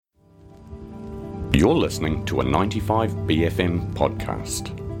You're listening to a 95 BFM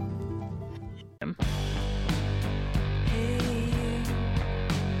podcast.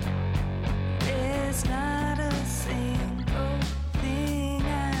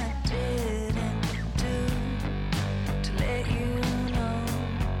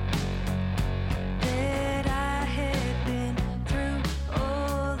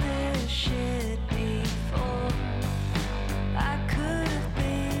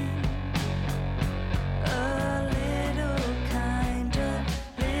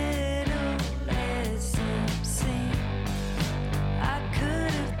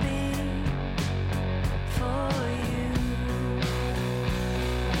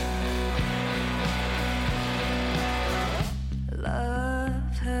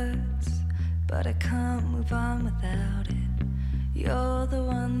 But I can't move on without it. You're the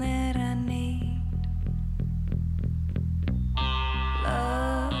one that I need.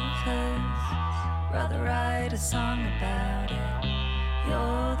 Love hurts, rather write a song about it.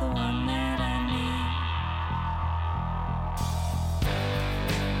 You're the one that I need.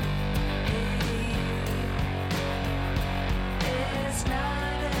 It's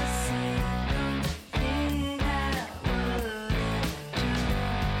not a single thing I wouldn't do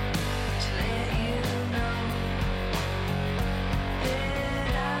to let you know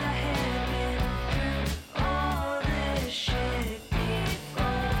that I had been through all this shit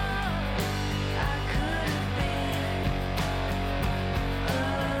before. I could have been a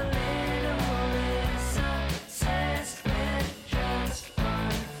little less obsessed with just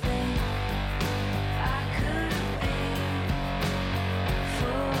one thing. I could have been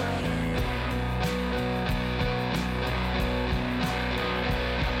for you.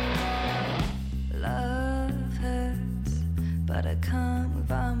 Love hurts, but I can't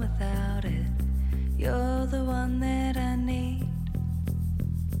move on without it. You're the one that I need.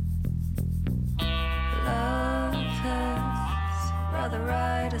 Love hurts, rather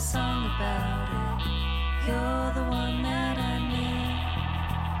write a song about it. You're the one that I need.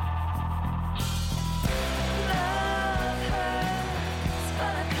 Love hurts,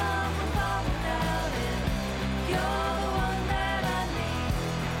 but I can't move on without it. You're the one that I need.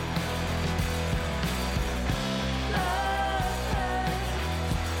 Love hurts,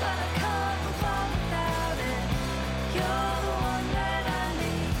 but I can't move on without it. You're the one that I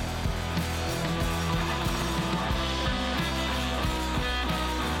need.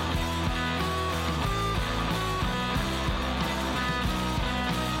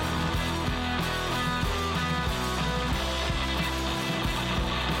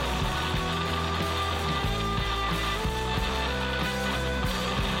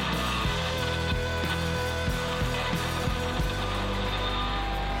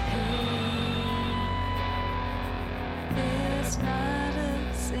 There's not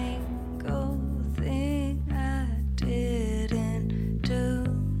a single thing I didn't do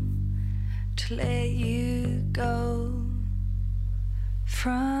to let you go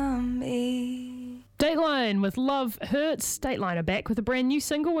from me. Dateline with Love Hurts. Dateline are back with a brand new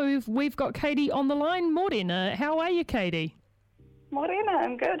single. We've got Katie on the line. Morena, how are you, Katie? Morena,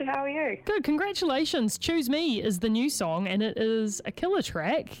 I'm good. How are you? Good, congratulations. Choose Me is the new song, and it is a killer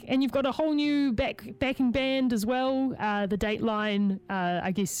track. And you've got a whole new backing band as well, the Dateline,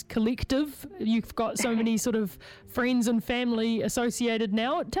 I guess, collective. You've got so many sort of friends and family associated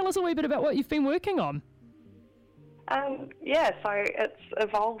now. Tell us a wee bit about what you've been working on. So it's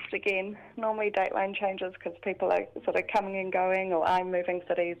evolved again. Normally Dateline changes because people are sort of coming and going, or I'm moving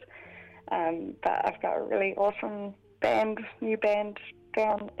cities. But I've got a really awesome new band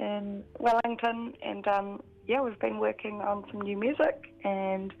down in Wellington, and we've been working on some new music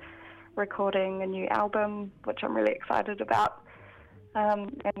and recording a new album, which I'm really excited about.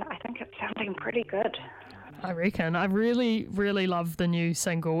 And I think it's sounding pretty good. I reckon. I really, really love the new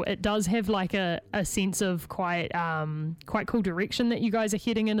single. It does have like a sense of quite cool direction that you guys are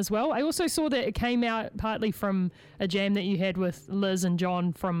heading in as well. I also saw that it came out partly from a jam that you had with Liz and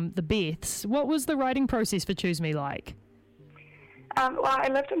John from the Beths. What was the writing process for Choose Me like? I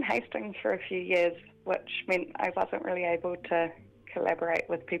lived in Hastings for a few years, which meant I wasn't really able to collaborate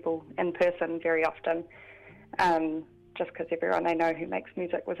with people in person very often. Just because everyone I know who makes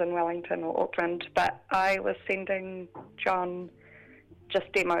music was in Wellington or Auckland. But I was sending John just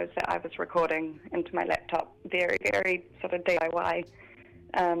demos that I was recording into my laptop, very, very sort of DIY.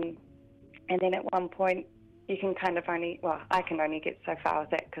 And then at one point, you can kind of I can only get so far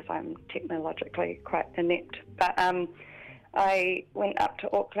with that because I'm technologically quite inept. But I went up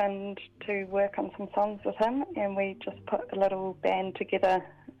to Auckland to work on some songs with him, and we just put a little band together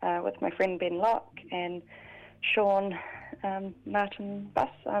with my friend Ben Locke and Sean Martin Buss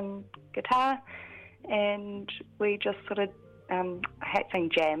guitar, and we just sort of, I hate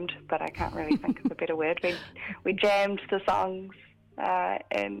saying jammed, but I can't really think of a better word. We jammed the songs,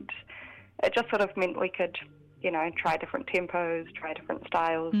 and it just sort of meant we could, try different tempos, try different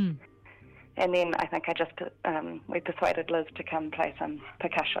styles. And then I think we persuaded Liz to come play some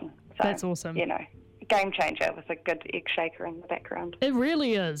percussion. So, that's awesome. Game changer with a good egg shaker in the background. It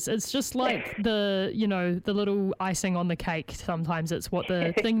really is. It's just like the little icing on the cake. Sometimes it's what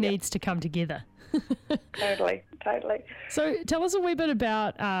the thing needs to come together. Totally. So tell us a wee bit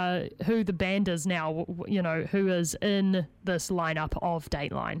about who the band is now, who is in this lineup of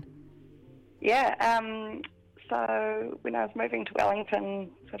Dateline. Yeah, so when I was moving to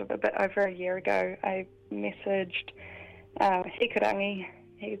Wellington sort of a bit over a year ago, I messaged Hikurangi.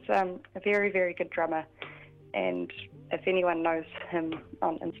 He's a very, very good drummer, and if anyone knows him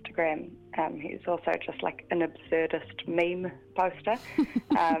on Instagram, he's also just like an absurdist meme poster.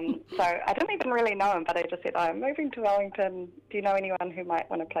 So I didn't even really know him, but I just said, I'm moving to Wellington. Do you know anyone who might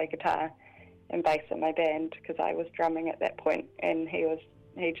want to play guitar and bass in my band? Because I was drumming at that point, and he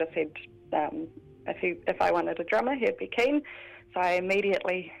just said if I wanted a drummer, he'd be keen. So I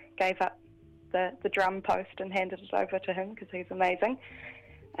immediately gave up the drum post and handed it over to him because he's amazing.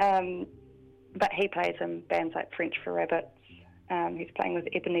 But he plays in bands like French for Rabbits. He's playing with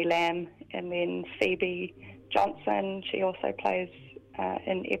Ebony Lamb, and then Phoebe Johnson, she also plays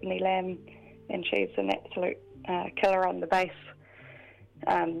in Ebony Lamb, and she's an absolute killer on the bass.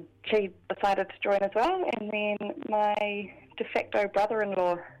 She decided to join as well, and then my de facto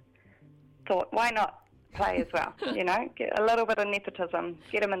brother-in-law thought, why not play as well? Get a little bit of nepotism,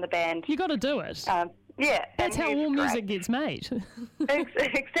 get him in the band. You got to do it. Yeah, that's how all music gets made.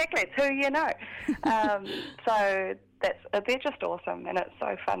 Exactly, it's who you know. So they're just awesome, and it's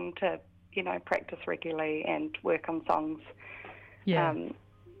so fun to practice regularly and work on songs. Yeah.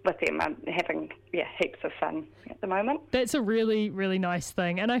 With them. I'm having heaps of fun at the moment. That's a really, really nice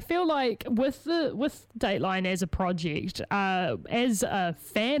thing. And I feel like with Dateline as a project, as a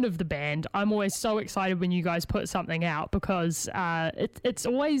fan of the band, I'm always so excited when you guys put something out because it's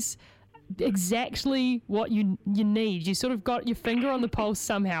always exactly what you need. You sort of got your finger on the pulse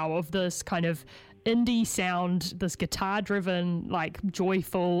somehow of this kind of indie sound, this guitar-driven, like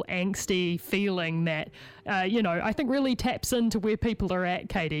joyful, angsty feeling that, I think really taps into where people are at,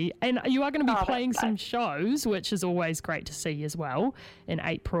 Katie. And you are going to be playing some shows, which is always great to see as well, in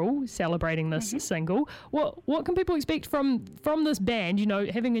April, celebrating this single. What can people expect from this band,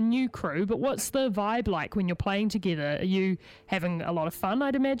 having a new crew, but what's the vibe like when you're playing together? Are you having a lot of fun,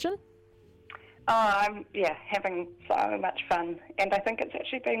 I'd imagine? Oh, I'm having so much fun, and I think it's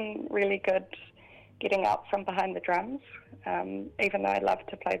actually been really good getting out from behind the drums. Even though I love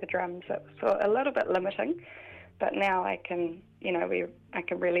to play the drums, it was a little bit limiting, but now I can, I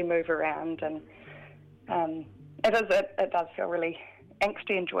can really move around, and it does feel really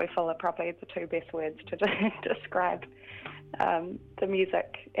angsty and joyful are probably the two best words to describe the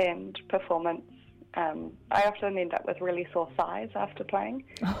music and performance. I often end up with really sore thighs after playing,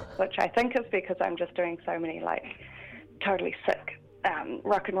 which I think is because I'm just doing so many totally sick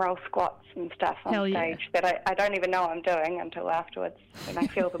rock and roll squats and stuff on stage that I don't even know I'm doing until afterwards when I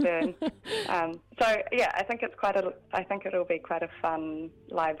feel the burn. I think it'll be quite a fun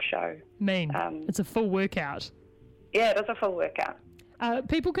live show. It's a full workout. Yeah, it is a full workout.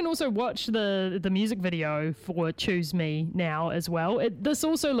 People can also watch the music video for Choose Me now as well. This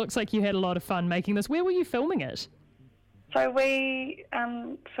also looks like you had a lot of fun making this. Where were you filming it? So we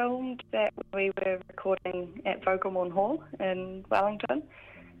filmed that we were recording at Everingham Hall in Wellington.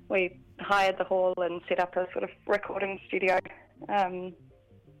 We hired the hall and set up a sort of recording studio. Well,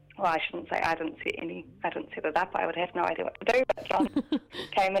 I shouldn't say I didn't set it up. I would have no idea what to do, but John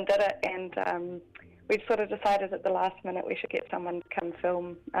came and did it, and we'd sort of decided at the last minute we should get someone to come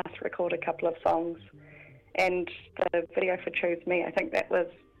film us record a couple of songs. And the video for Choose Me, I think that was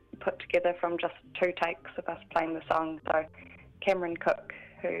put together from just 2 takes of us playing the song. So Cameron Cook,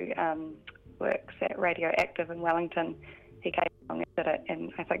 who works at Radio Active in Wellington, he came along and did it,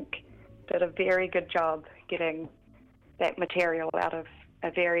 and I think did a very good job getting that material out of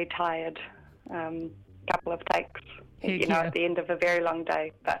a very tired couple of takes, at the end of a very long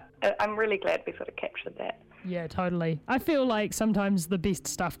day. But I'm really glad we sort of captured that. Yeah, totally. I feel like sometimes the best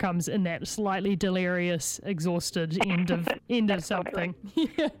stuff comes in that slightly delirious, exhausted end of something.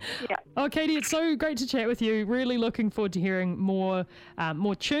 Yeah. Oh, Katie, it's so great to chat with you. Really looking forward to hearing more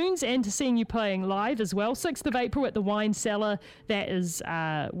tunes and to seeing you playing live as well. 6th of April at the Wine Cellar. That is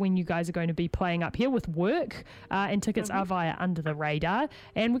when you guys are going to be playing up here with Work, and tickets are via Under the Radar.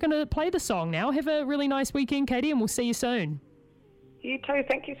 And we're going to play the song now. Have a really nice weekend, Katie, and we'll see you soon. You too.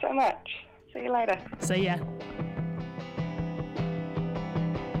 Thank you so much. See you later. See ya.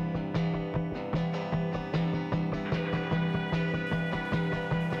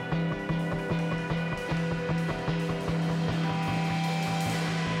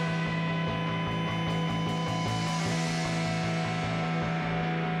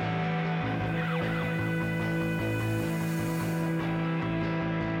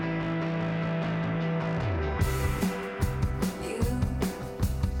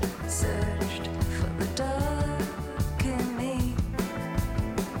 Searched for the dark in me.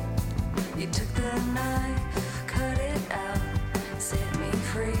 You took the knife, cut it out, set me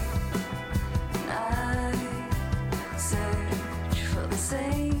free. And I search for the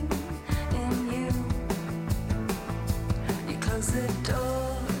same in you. You closed the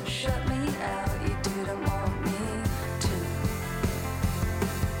door, shut me out. You didn't want me to.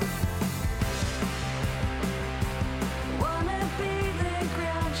 Wanna be the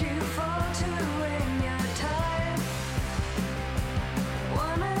ground you fall to when you're tired.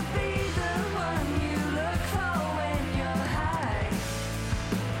 Wanna be the one you look for when you're high.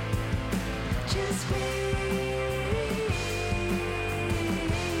 Just me.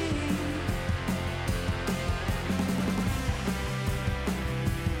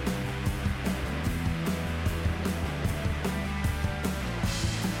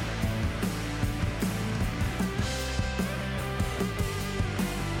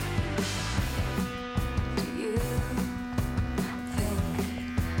 Do you think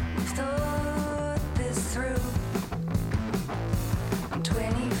we've thought this through? I'm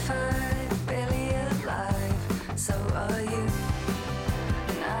 25, barely alive, so are you.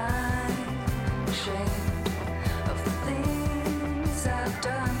 And I'm ashamed of the things I've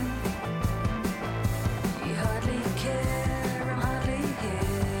done. You hardly care, I'm hardly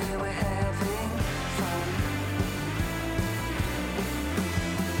here, we're having fun.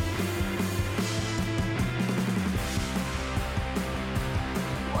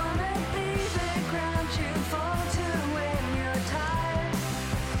 Wanna be the ground you fall to when you're tired.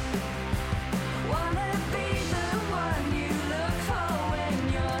 Wanna be the one you look for when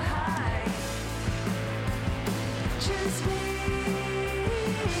you're high. Choose me.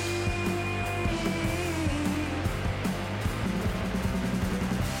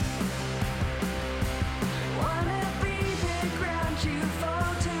 Wanna be the ground you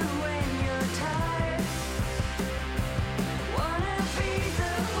fall to when you're tired. Wanna be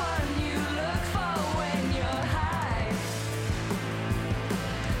the one you look for when you're high.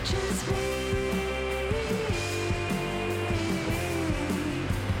 Choose me.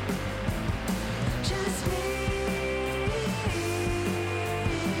 Choose me.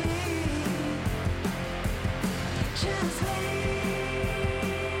 Choose me.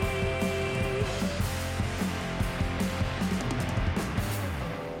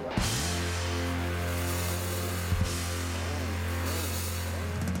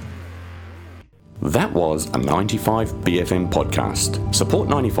 That was a 95BFM podcast. Support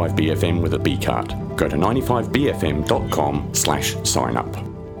 95BFM with a B card. Go to 95BFM.com/sign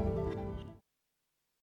up.